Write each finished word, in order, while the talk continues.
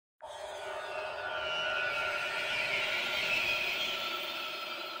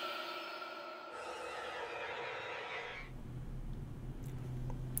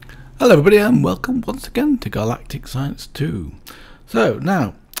Hello everybody and welcome once again to Galactic Science 2. So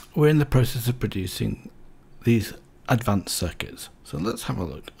now we're in the process of producing these advanced circuits. So let's have a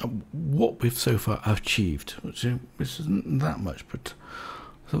look at what we've so far achieved, which isn't that much, but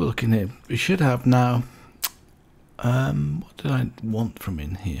let's have a look in here. We should have now, what did I want from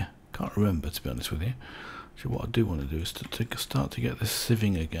in here? Can't remember, to be honest with you. Actually, what I do want to do is to start to get this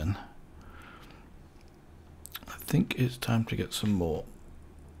sieving again. I think it's time to get some more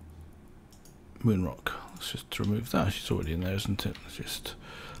moon rock. Let's just remove that. She's already in there, isn't it? Let's just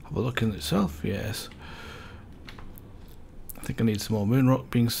have a look in itself. Yes, I think I need some more moon rock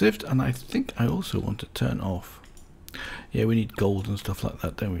being sieved, and I think I also want to turn off. Yeah, we need gold and stuff like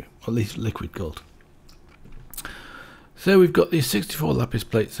that, don't we? Or at least liquid gold. So we've got these 64 lapis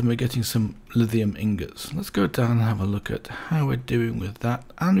plates and we're getting some lithium ingots. Let's go down and have a look at how we're doing with that,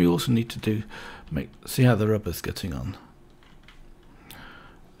 and we also need to see how the rubber's getting on.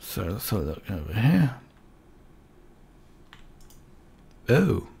 So let's have a look over here.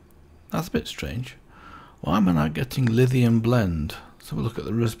 Oh, that's a bit strange. Why am I not getting lithium blend? Let's have a look at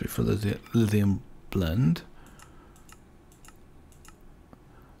the recipe for the lithium blend.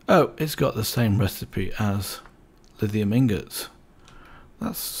 Oh, it's got the same recipe as lithium ingots.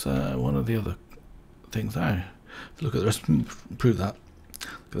 That's one of the other things. Look at the recipe, prove that.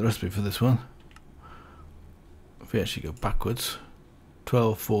 Look at the recipe for this one. If we actually go backwards,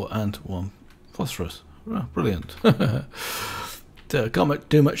 12, 4 and 1 phosphorus. Oh, brilliant. Can't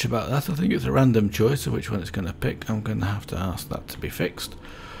do much about that. I think it's a random choice of which one it's going to pick. I'm going to have to ask that to be fixed.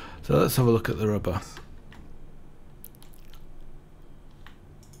 So let's have a look at the rubber.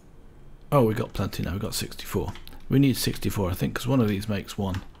 Oh, we got plenty now. We got 64. We need 64, I think, because one of these makes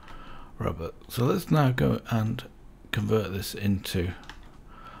one rubber. So let's now go and convert this into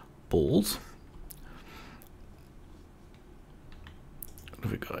balls. What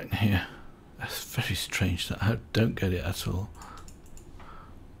have we got in here? That's very strange. That I don't get it at all.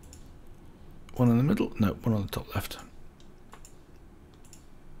 One in the middle? No, one on the top left.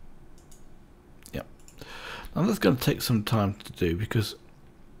 Yep. Now that's going to take some time to do because,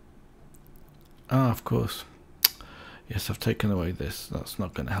 of course, yes, I've taken away this. That's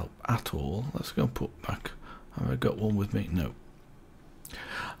not going to help at all. Let's go and put back. Have I got one with me? No.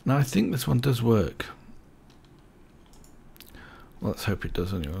 Now I think this one does work. Well, let's hope it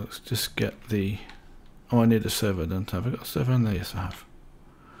does anyway. Let's just get the... Oh, I need a servo, don't I? Have I got a servo in there? Yes, I have.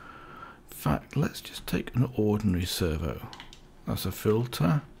 In fact, let's just take an ordinary servo. That's a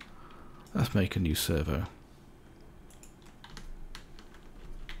filter. Let's make a new servo.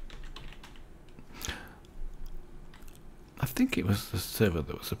 I think it was the servo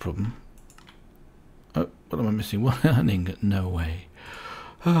that was the problem. Oh, what am I missing? One ingot? No way.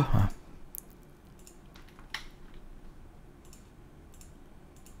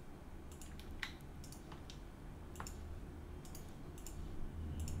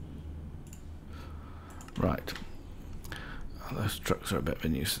 Right. Oh, those trucks are a bit of a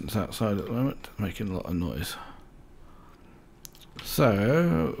nuisance outside at the moment, making a lot of noise.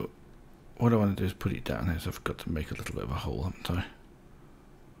 So, what I want to do is put it down here, so I've got to make a little bit of a hole, haven't I?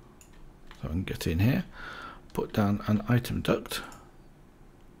 So I can get in here, put down an item duct,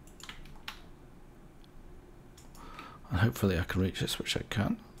 and hopefully I can reach this, which I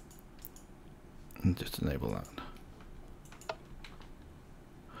can, and just enable that.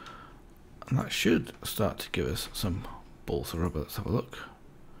 And that should start to give us some balls of rubber. Let's have a look.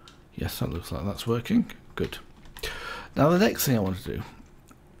 Yes, that looks like that's working. Good. Now the next thing I want to do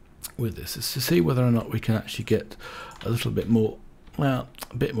with this is to see whether or not we can actually get a little bit more, well,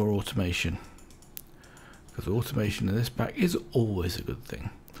 a bit more automation. Because automation in this pack is always a good thing.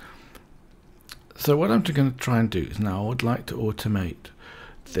 So what I'm going to try and do is now I would like to automate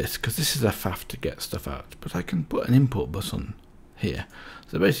this, because this is a faff to get stuff out. But I can put an input bus on here.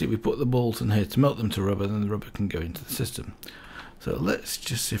 So basically we put the balls in here to melt them to rubber, then the rubber can go into the system. So let's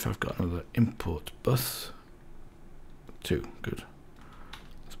just see if I've got another import bus. 2, good.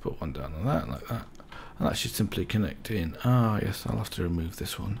 Let's put one down on that, like that. And that should simply connect in. Yes, I'll have to remove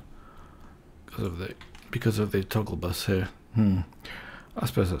this one because of the toggle bus here. I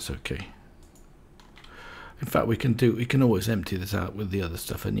suppose that's okay. In fact, we can always empty this out with the other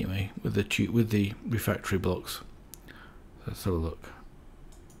stuff anyway, with the refractory blocks. Let's have a look.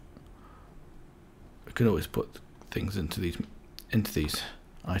 We can always put things into these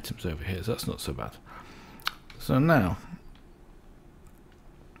items over here, so that's not so bad. So now,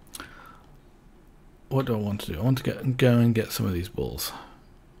 what do I want to do? I want to go and get some of these balls,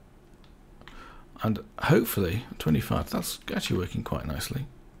 and hopefully 25. That's actually working quite nicely.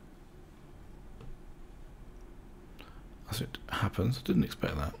 as it happens. I didn't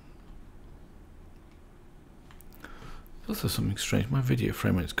expect that. Also something strange, my video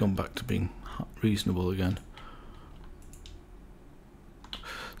frame rate's gone back to being reasonable again.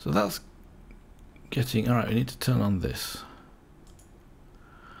 So that's getting, alright, we need to turn on this.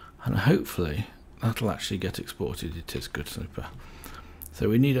 And hopefully that'll actually get exported. It is good, super. So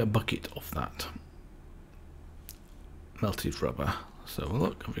we need a bucket of that. Melted rubber. So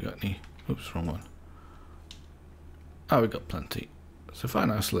look, have we got any, oops, wrong one. Oh, we've got plenty. So if I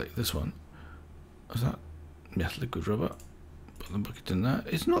now select this one, is that, yes, liquid rubber. Put the bucket in there.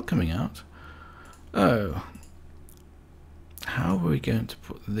 It's not coming out. Oh. How are we going to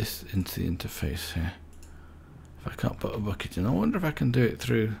put this into the interface here? If I can't put a bucket in, I wonder if I can do it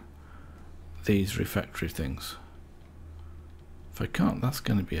through these refactory things. If I can't, that's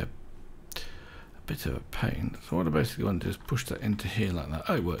going to be a bit of a pain. So what I basically want to do is push that into here like that.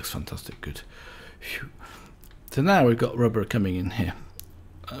 Oh, it works fantastic, good. Phew. So now we've got rubber coming in here,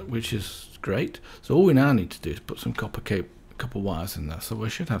 which is great. So all we now need to do is put some copper wires in there. So we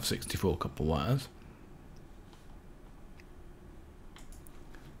should have 64 copper wires.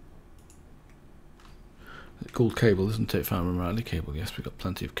 It's called cable, isn't it? If I remember rightly, cable. Yes, we've got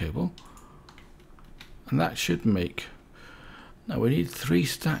plenty of cable. And that should make... Now we need 3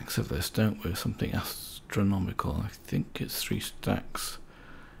 stacks of this, don't we? Something astronomical. I think it's 3 stacks.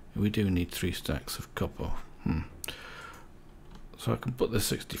 We do need 3 stacks of copper. So I can put the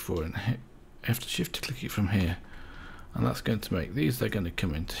 64 in here. I have to shift click it from here. And that's going to make these, they're going to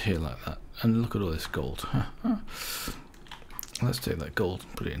come into here like that. And look at all this gold. Let's take that gold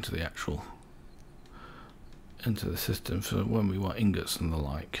and put it into the actual, into the system for when we want ingots and the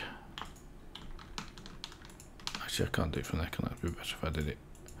like. Actually, I can't do it from there, can I? It'd be better if I did it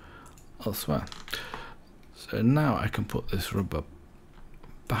elsewhere. So now I can put this rubber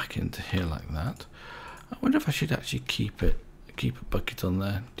back into here like that. I wonder if I should actually keep a bucket on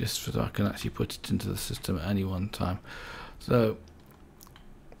there just so I can actually put it into the system at any one time. So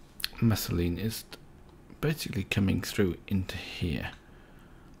methylene is basically coming through into here.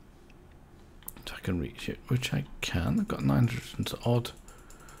 So I can reach it, which I can. I've got 900 and odd.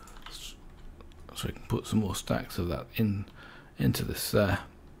 So I can put some more stacks of that into this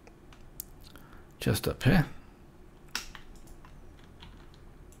just up here.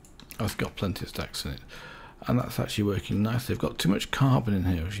 I've got plenty of stacks in it, and that's actually working nicely. I've got too much carbon in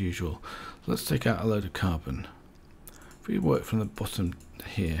here as usual. So let's take out a load of carbon. If we work from the bottom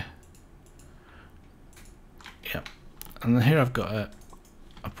here, yeah, and then here I've got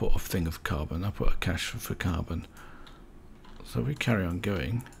I put a thing of carbon. I put a cache for carbon. So if we carry on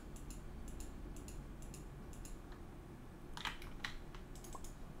going,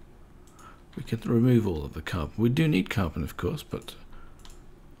 we can remove all of the carbon. We do need carbon, of course, but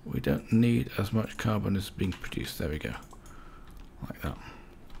we don't need as much carbon as being produced. There we go, like that.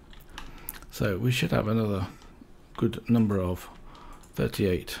 So we should have another good number of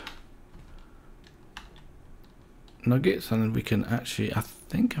 38 nuggets, and we can actually, I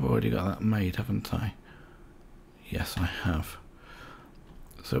think I've already got that made, haven't I? Yes, I have.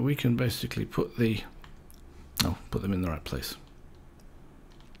 So we can basically put them in the right place.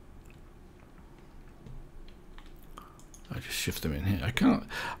 I just shift them in here. I can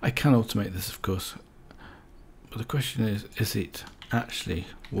automate this, of course, but the question is it actually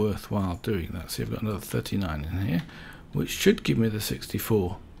worthwhile doing that? See, I've got another 39 in here, which should give me the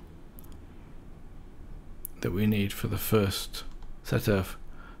 64 that we need for the first set of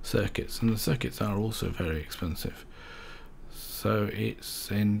circuits, and the circuits are also very expensive. So it's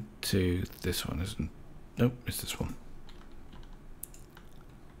into this one, isn't it? Nope, it's this one.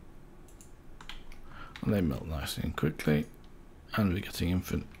 And they melt nicely and quickly, and we're getting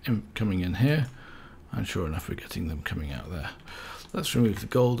coming in here, and sure enough we're getting them coming out there. Let's remove the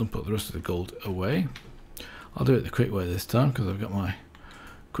gold and put the rest of the gold away. I'll do it the quick way this time because I've got my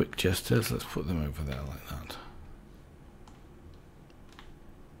quick gestures. Let's put them over there like that.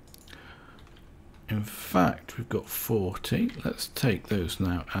 In fact, we've got 40. Let's take those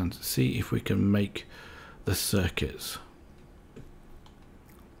now and see if we can make the circuits.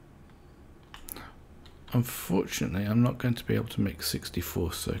 Unfortunately, I'm not going to be able to make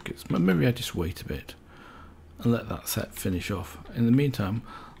 64 circuits, but maybe I just wait a bit and let that set finish off. In the meantime,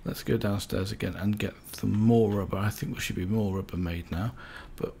 let's go downstairs again and get some more rubber. I think there should be more rubber made now,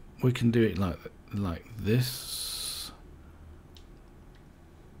 but we can do it like this.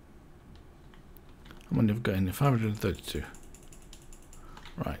 How many have we got in here? 532.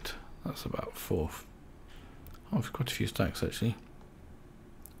 Right, that's about 4. Oh, we've quite a few stacks actually.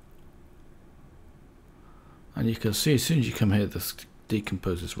 And you can see as soon as you come here, this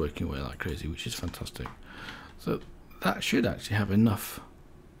decomposer is working away like crazy, which is fantastic. So that should actually have enough.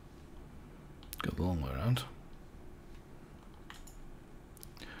 Go the long way around.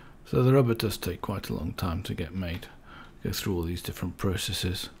 So the rubber does take quite a long time to get made. Go through all these different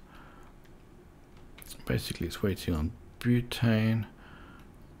processes. Basically it's waiting on butane.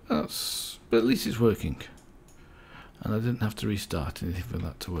 But at least it's working. And I didn't have to restart anything for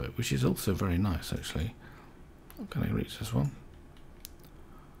that to work, which is also very nice actually. Can I reach this one?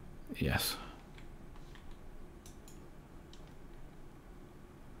 Yes.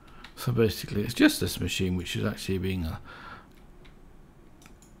 So basically it's just this machine which is actually being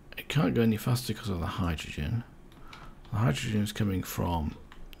it can't go any faster because of the hydrogen. The hydrogen is coming from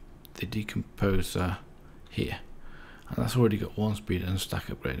the decomposer here. And that's already got one speed and stack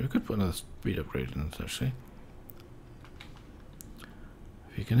upgrade. We could put another speed upgrade in it actually.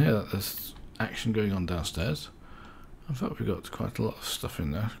 If you can hear that, there's action going on downstairs. In fact, we've got quite a lot of stuff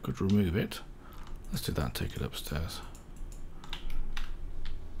in there. Could remove it. Let's do that and take it upstairs.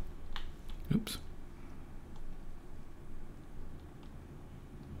 Oops.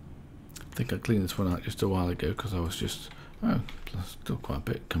 I think I cleaned this one out just a while ago because I was just... oh, there's still quite a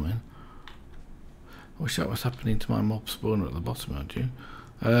bit coming. I wish that was happening to my mob spawner at the bottom, aren't you?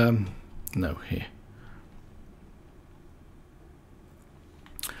 No, here.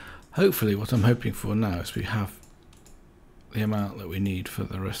 Hopefully what I'm hoping for now is we have the amount that we need for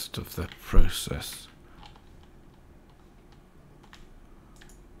the rest of the process.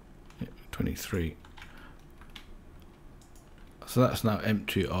 23. So that's now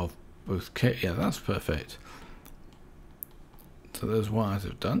empty of both kit. Yeah, that's perfect. So those wires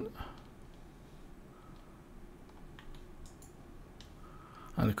have done.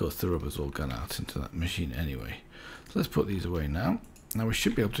 And of course the rubber's all gone out into that machine anyway. So let's put these away now. Now we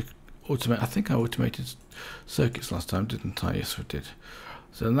should be able to automate. I think I automated circuits last time, didn't I? Yes, I did.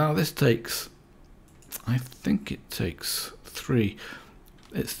 So now this takes, I think it takes 3.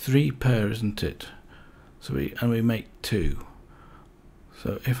 It's 3 per, isn't it? So we make 2.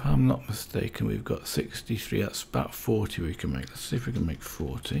 So if I'm not mistaken, we've got 63. That's about 40 we can make. Let's see if we can make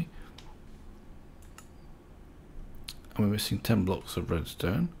 40. And we're missing 10 blocks of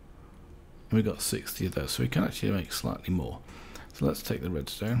redstone. And we've got 60 of those, so we can actually make slightly more. So let's take the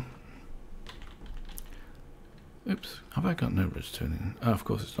redstone. Oops, have I got no redstone in? Oh, of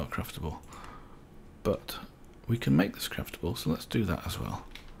course it's not craftable. But we can make this craftable, so let's do that as well.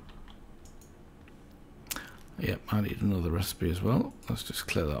 Yep, I need another recipe as well. Let's just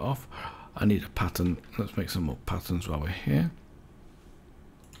clear that off. I need a pattern. Let's make some more patterns while we're here.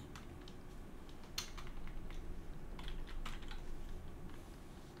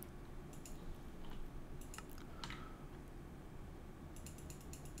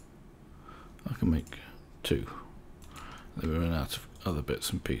 I can make 2. Then we run out of other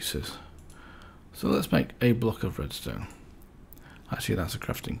bits and pieces. So let's make a block of redstone. Actually, that's a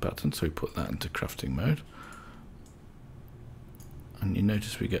crafting pattern, so we put that into crafting mode. And you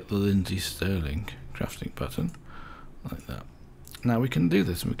notice we get the Lindsay Sterling crafting pattern, like that. Now we can do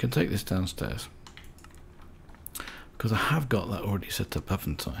this, and we can take this downstairs. Because I have got that already set up,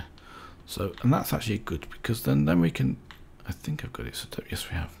 haven't I? So, and that's actually good, because then we can... I think I've got it set up. Yes,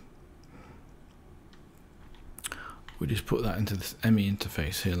 we have. We just put that into this ME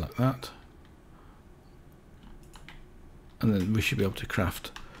interface here like that. And then we should be able to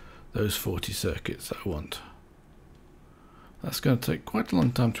craft those 40 circuits that I want. That's going to take quite a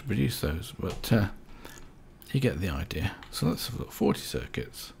long time to produce those, but you get the idea. So let's have a look. 40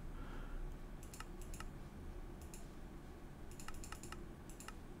 circuits.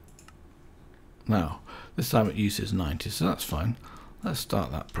 Now, this time it uses 90, so that's fine. Let's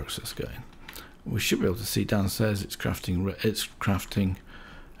start that process going. We should be able to see downstairs it's crafting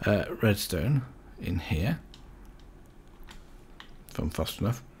redstone in here. If I'm fast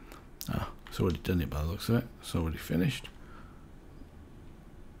enough. Ah, it's already done it by the looks of it. It's already finished.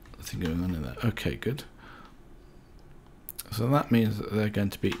 Nothing going on in there. Okay, good. So that means that they're going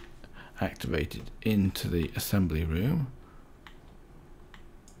to be activated into the assembly room.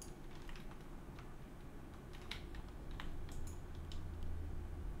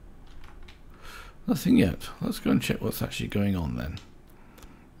 Nothing yet. Let's go and check what's actually going on then.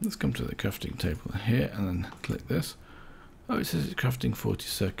 Let's come to the crafting table here and then click this. Oh, it says it's crafting 40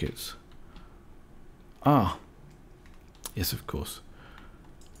 circuits. Ah, yes, of course.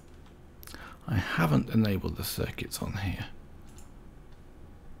 I haven't enabled the circuits on here,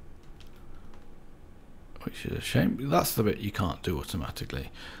 which is a shame. That's the bit you can't do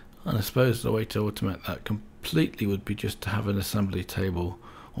automatically. And I suppose the way to automate that completely would be just to have an assembly table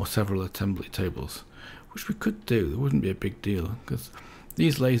or several assembly tables, which we could do. There wouldn't be a big deal because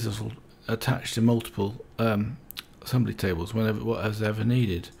these lasers will attach to multiple assembly tables whenever whatever's ever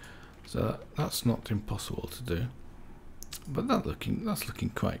needed. So that's not impossible to do. but that's looking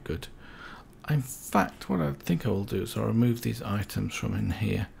quite good. In fact, what I think I will do is I'll remove these items from in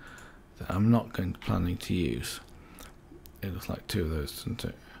here that I'm not planning to use. It looks like 2 of those, doesn't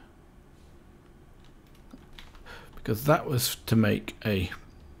it? Because that was to make a,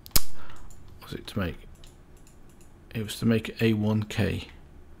 what was it to make? It was to make a 1K.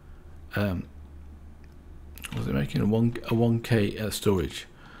 Was it making a 1K storage,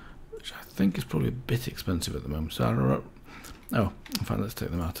 which I think is probably a bit expensive at the moment. So oh, in fact, let's take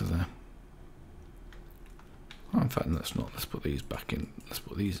them out of there. Oh, in fact, let's not. Let's put these back in. Let's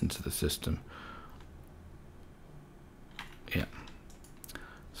put these into the system. Yeah.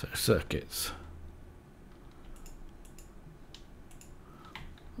 So circuits.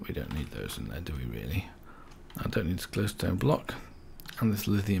 We don't need those in there, do we really? I don't need this glowstone block and this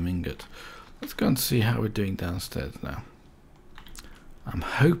lithium ingot. Let's go and see how we're doing downstairs now. I'm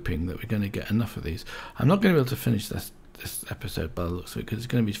hoping that we're going to get enough of these. I'm not going to be able to finish this episode by the looks of it because it's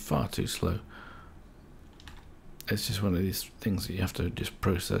going to be far too slow. It's just one of these things that you have to just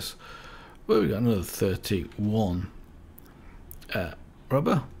process. Well, we've got another 31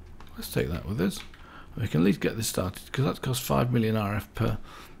 rubber. Let's take that with us. We can at least get this started because that costs 5 million RF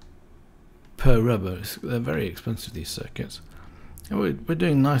per rubber. They're very expensive, these circuits. And we're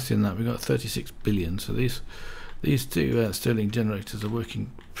doing nicely in that. We've got 36 billion. So these 2 Stirling generators are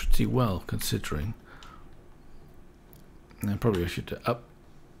working pretty well considering. And probably I should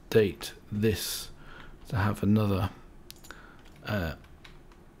update this to have another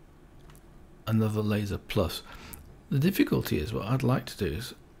laser plus. The difficulty is, what I'd like to do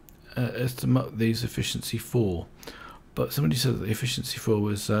is estimate these efficiency 4, but somebody said that the efficiency 4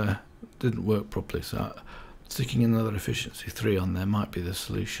 was didn't work properly, so sticking another efficiency 3 on there might be the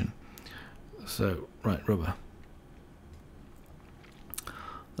solution. So right, rubber,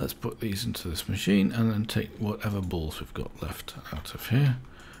 let's put these into this machine and then take whatever balls we've got left out of here.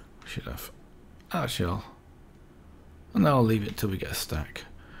 We should have actually, and now I'll leave it until we get a stack,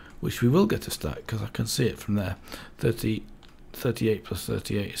 which we will get a stack because I can see it from there. 38 plus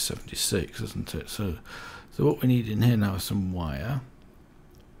 38 is 76, isn't it? So what we need in here now is some wire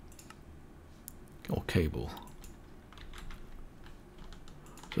or cable.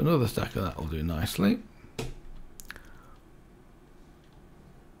 So another stack of that will do nicely.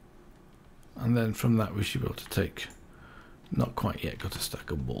 And then from that we should be able to take, not quite yet got a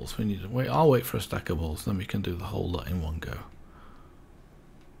stack of balls. We need to wait. I'll wait for a stack of balls, then we can do the whole lot in one go.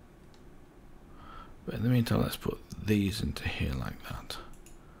 But in the meantime, let's put these into here like that.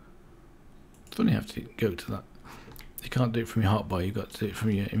 Funny you have to go to that. You can't do it from your hotbar, you've got to do it from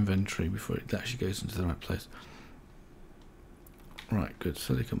your inventory before it actually goes into the right place. Right, good.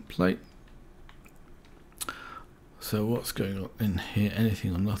 Silicon plate. So what's going on in here?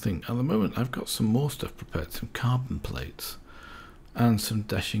 Anything or nothing? At the moment, I've got some more stuff prepared, some carbon plates and some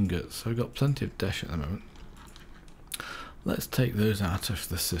dash ingots. So I've got plenty of dash at the moment. Let's take those out of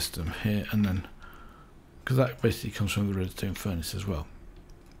the system here, and then, because that basically comes from the redstone furnace as well.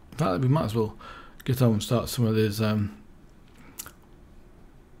 In fact, we might as well get on and start some of these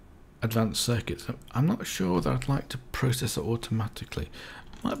advanced circuits. I'm not sure that I'd like to process it automatically.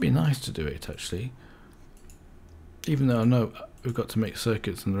 It might be nice to do it actually, even though I know we've got to make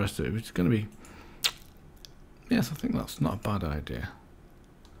circuits and the rest of it, which is going to be, yes, I think that's not a bad idea.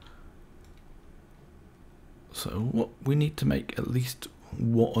 So what we need to make at least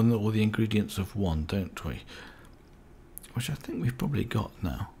one, or the ingredients of one, don't we? Which I think we've probably got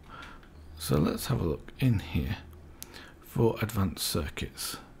now. So let's have a look in here for advanced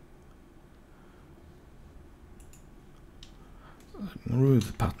circuits. Remove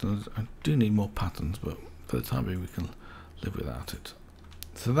the patterns. I do need more patterns, but for the time being we can live without it.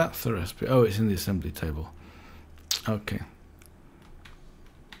 So that's the recipe. Oh, it's in the assembly table. Okay.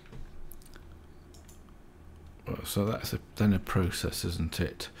 Well, so that's then a process, isn't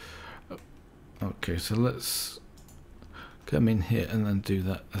it? Okay, so let's come in here and then do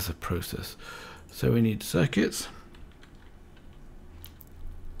that as a process. So we need circuits.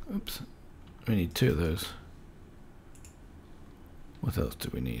 Oops. We need 2 of those. What else do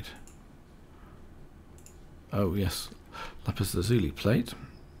we need? Oh yes, lapis lazuli plate.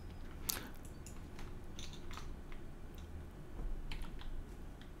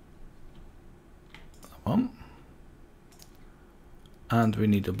 That one. And we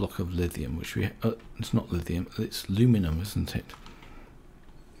need a block of lithium, which we it's not lithium, it's aluminum, isn't it?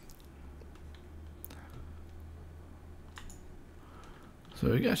 So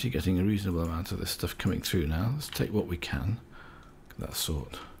we're actually getting a reasonable amount of this stuff coming through now. Let's take what we can of that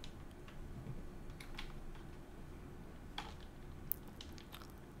sort.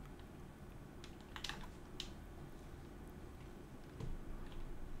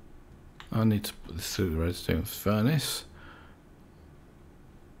 I need to put this through the redstone furnace.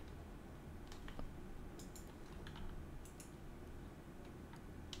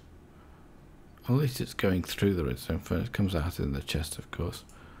 At least it's going through the redstone furnace. It comes out in the chest, of course.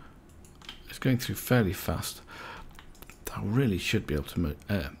 It's going through fairly fast. I really should be able to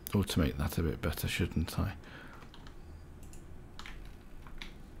automate that a bit better, shouldn't I?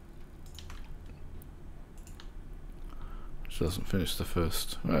 Which doesn't finish the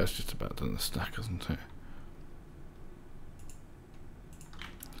first. Well, it's just about done the stack, isn't it?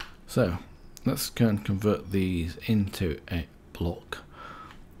 So let's go and convert these into a block.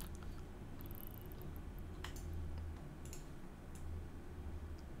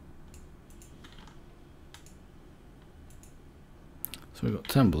 So we've got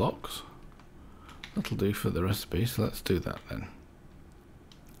 10 blocks. That'll do for the recipe, so let's do that then.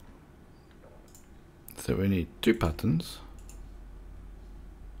 So we need 2 patterns.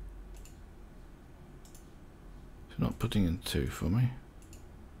 It's not putting in 2 for me.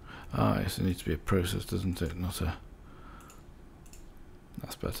 Ah, yes, it needs to be a process, doesn't it? Not a...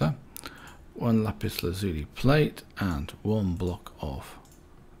 That's better. 1 lapis lazuli plate and 1 block of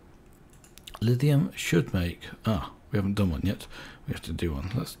lithium should make... Ah, we haven't done one yet. We have to do one.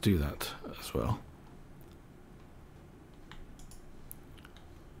 Let's do that as well.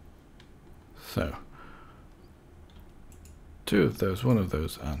 So, 2 of those, 1 of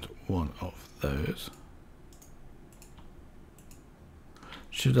those, and 1 of those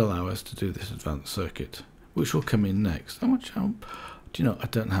should allow us to do this advanced circuit, which will come in next. How much? Do you know? I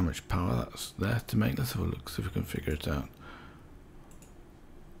don't know how much power that's there to make. Let's have a look, see if we can figure it out.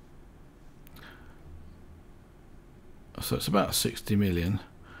 So it's about 60 million. In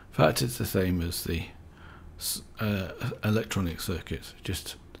fact, it's the same as the electronic circuits,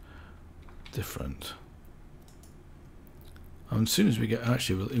 just different. And as soon as we get,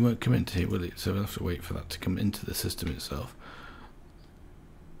 actually, well, it won't come into here, will it? So we'll have to wait for that to come into the system itself,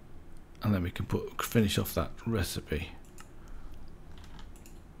 and then we can finish off that recipe.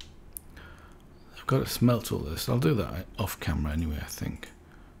 I've got to smelt all this. I'll do that off camera anyway, I think.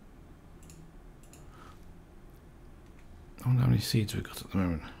 I wonder how many seeds we've got at the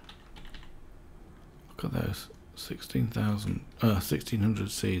moment. Look at those,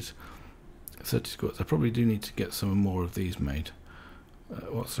 1600 seeds, 30 squats. I probably do need to get some more of these made.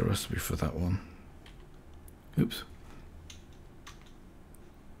 What's the recipe for that one? Oops.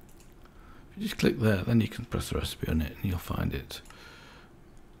 If you just click there, then you can press the recipe on it and you'll find it.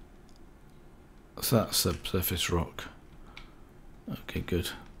 So that's subsurface rock. Okay,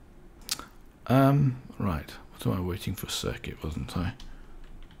 good. Right. So I'm waiting for a circuit, wasn't I?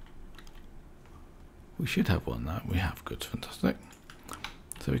 We should have one now. We have. Good, fantastic.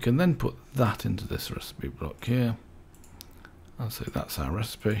 So we can then put that into this recipe block here. I'll say that's our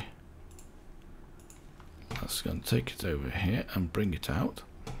recipe. That's going to take it over here and bring it out.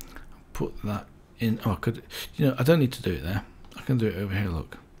 Put that in. Oh, I could. You know, I don't need to do it there. I can do it over here.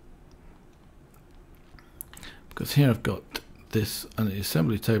 Look, because here I've got this and the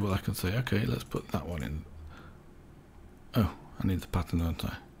assembly table. I can say, okay, let's put that one in. Oh, I need the pattern, don't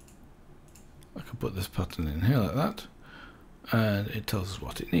I? I can put this pattern in here like that, and it tells us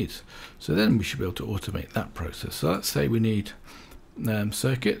what it needs. So then we should be able to automate that process. So let's say we need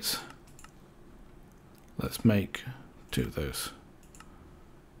circuits. Let's make 2 of those.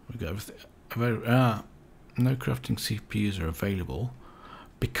 We got everything. No crafting CPUs are available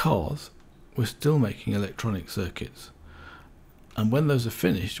because we're still making electronic circuits. And when those are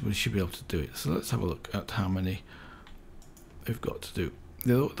finished, we should be able to do it. So let's have a look at how many we've got to do.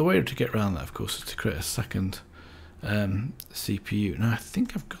 The way to get around that, of course, is to create a second CPU. Now, I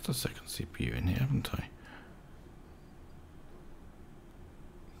think I've got a second CPU in here, haven't I?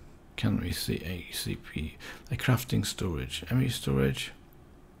 Can we see a CPU? A crafting storage. ME storage.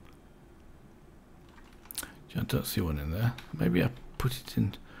 I don't see one in there. Maybe I put it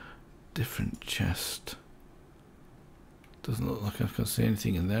in different chest. Doesn't look like I can see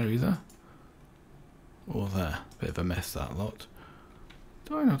anything in there either. Or there. Bit of a mess, that lot.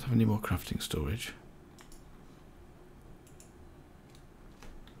 Do I not have any more crafting storage?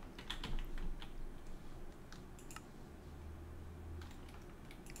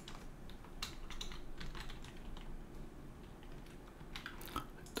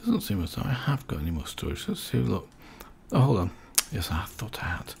 It doesn't seem as though I have got any more storage. Let's see, look. Oh, hold on. Yes, I thought I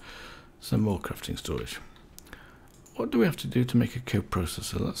had some more crafting storage. What do we have to do to make a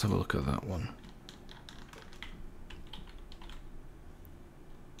coprocessor? Let's have a look at that one.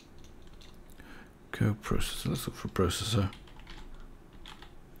 Coprocessor. Let's look for processor.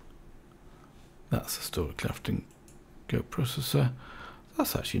 That's a storage crafting coprocessor.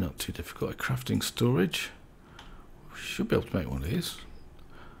 That's actually not too difficult. A crafting storage. We should be able to make one of these.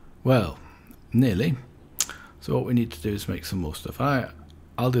 Well, nearly. So what we need to do is make some more stuff.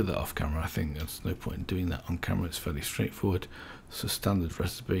 I'll do that off camera. I think there's no point in doing that on camera. It's fairly straightforward. It's a standard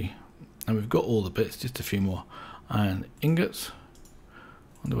recipe. And we've got all the bits, just a few more iron ingots.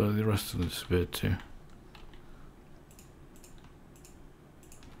 Wonder where the rest of them disappeared to.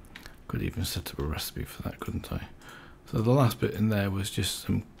 Could even set up a recipe for that, couldn't I? So the last bit in there was just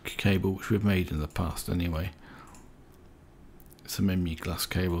some cable, which we've made in the past anyway. Some MU glass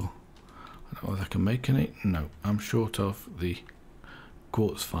cable. I don't know whether I can make any. No, I'm short of the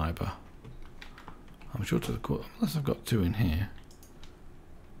quartz fibre. I'm short of the quartz, unless I've got two in here.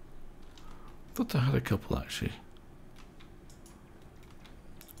 I thought I had a couple actually.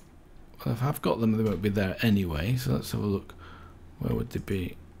 Well, if I've got them, they won't be there anyway. So let's have a look. Where would they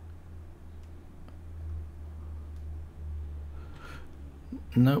be?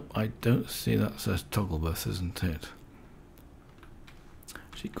 Nope, I don't see that. Says toggle bus, isn't it?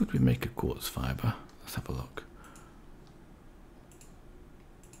 Actually, could we make a quartz fibre? Let's have a look.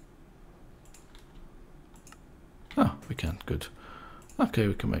 Oh, we can. Good. Okay,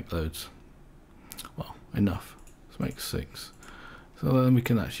 we can make loads. Well, enough. Let's make 6. So then we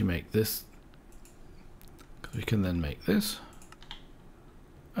can actually make this. Because we can then make this.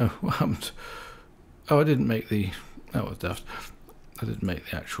 Oh, what happened? Oh, I didn't make the. That was daft. I didn't make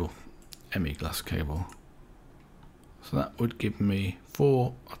the actual ME glass cable. So that would give me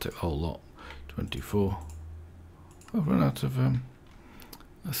 4. I'll take the whole lot. 24. I've run out of.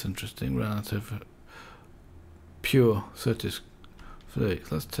 That's interesting. Run out of pure Certis.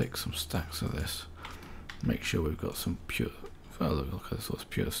 Let's take some stacks of this. Make sure we've got some pure. Oh, look at this, all this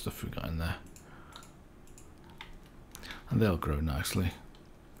pure stuff we've got in there. And they'll grow nicely.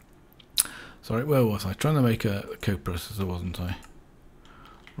 Sorry, where was I? Trying to make a coprocessor, wasn't I?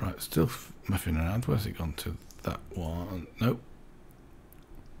 Right, still muffing around. Where's it gone to? That one. Nope.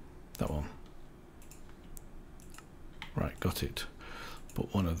 That one. Right, got it.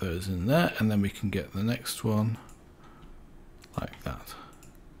 Put one of those in there, and then we can get the next one like that.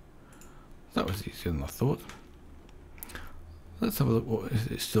 That was easier than I thought. Let's have a look. What is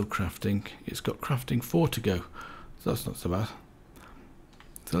it still crafting? It's got crafting 4 to go. So that's not so bad.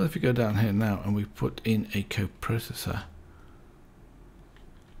 So if we go down here now and we put in a coprocessor,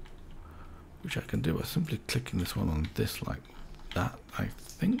 which I can do by simply clicking this one on this like that, I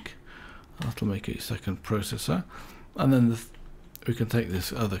think. That'll make it a second processor, and then we can take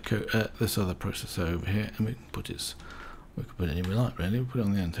this other processor over here, and we can put it anywhere we like. Really, we'll put it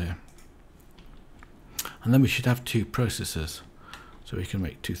on the end here, and then we should have 2 processors, so we can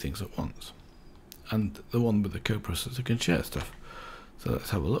make 2 things at once. And the one with the coprocessor can share stuff. So let's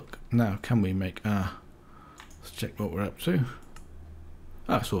have a look. Now, can we make our... Let's check what we're up to.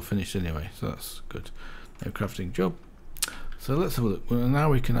 Ah, it's all finished anyway, so that's good. No crafting job. So let's have a look. Well,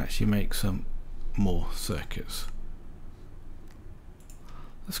 now we can actually make some more circuits.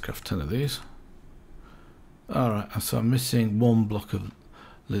 Let's craft 10 of these. Alright, so I'm missing 1 block of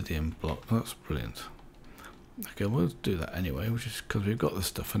lithium block. That's brilliant. Okay, we'll do that anyway, which is because we've got the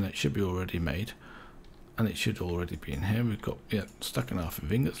stuff and it should be already made. And it should already be in here. We've got, yeah, stack and a half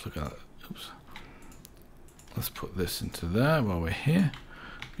of ingots. Look at that. Oops. Let's put this into there while we're here.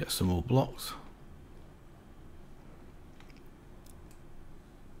 Get some more blocks.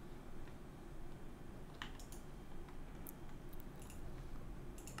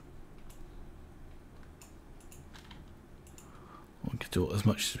 We'll get to as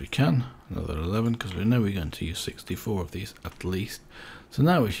much as we can. Another 11, because we know we're going to use 64 of these at least. So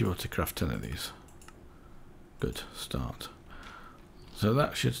now we should be able to craft 10 of these. Good start. So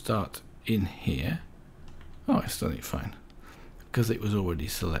that should start in here. Oh, it's done it fine because it was already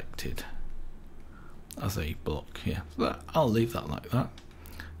selected as a block here. So that, I'll leave that like that.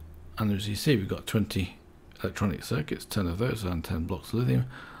 And as you see, we've got 20 electronic circuits, 10 of those, and 10 blocks of lithium,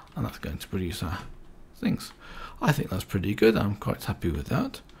 and that's going to produce our things. I think that's pretty good. I'm quite happy with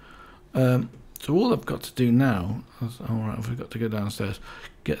that. So all I've got to do now is, all right, I've got to go downstairs,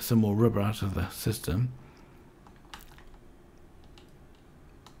 get some more rubber out of the system.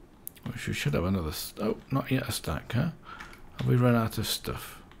 Which we should have another. Oh, not yet a stack, huh? Have we run out of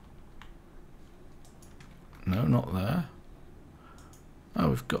stuff? No, not there. Oh,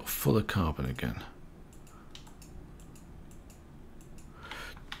 we've got full of carbon again.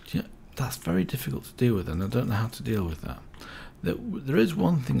 Yeah, that's very difficult to deal with, and I don't know how to deal with that. There is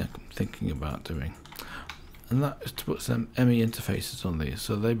one thing I'm thinking about doing, and that is to put some ME interfaces on these,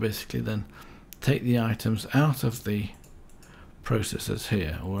 so they basically then take the items out of the processors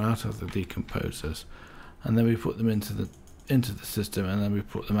here, or out of the decomposers, and then we put them into the into the system and then we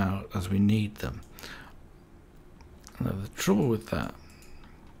put them out as we need them. Now the trouble with that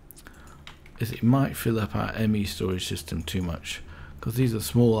is it might fill up our ME storage system too much, because these are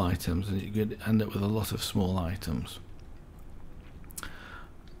small items and you could end up with a lot of small items.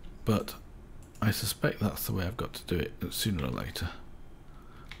 But I suspect that's the way I've got to do it sooner or later.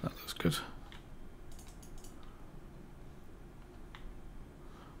 That looks good.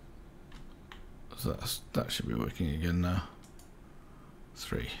 So that should be working again now.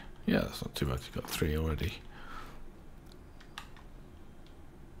 3. Yeah, that's not too bad. You've got 3 already.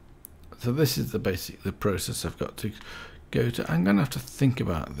 So this is the process I've got to go to. I'm going to have to think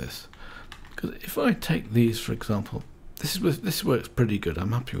about this, because if I take these, for example, this works pretty good.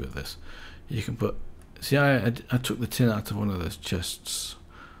 I'm happy with this. You can put, see, I took the tin out of one of those chests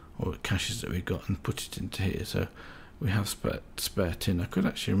or caches that we got and put it into here. So we have spare tin. I could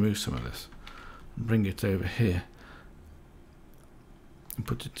actually remove some of this and bring it over here and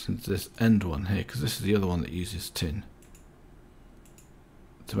put it into this end one here, because this is the other one that uses tin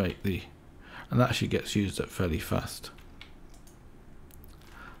to make and that actually gets used up fairly fast.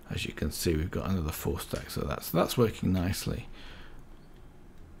 As you can see, we've got another 4 stacks of that, so that's working nicely.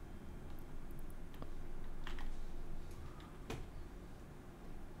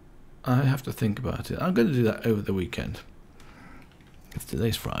 I have to think about it. I'm going to do that over the weekend. If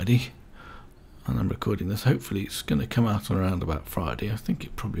today's Friday and I'm recording this, hopefully it's going to come out on around about Friday. I think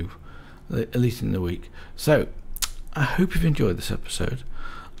it probably, at least in the week. So I hope you've enjoyed this episode,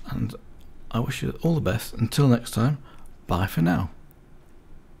 and I wish you all the best. Until next time, bye for now.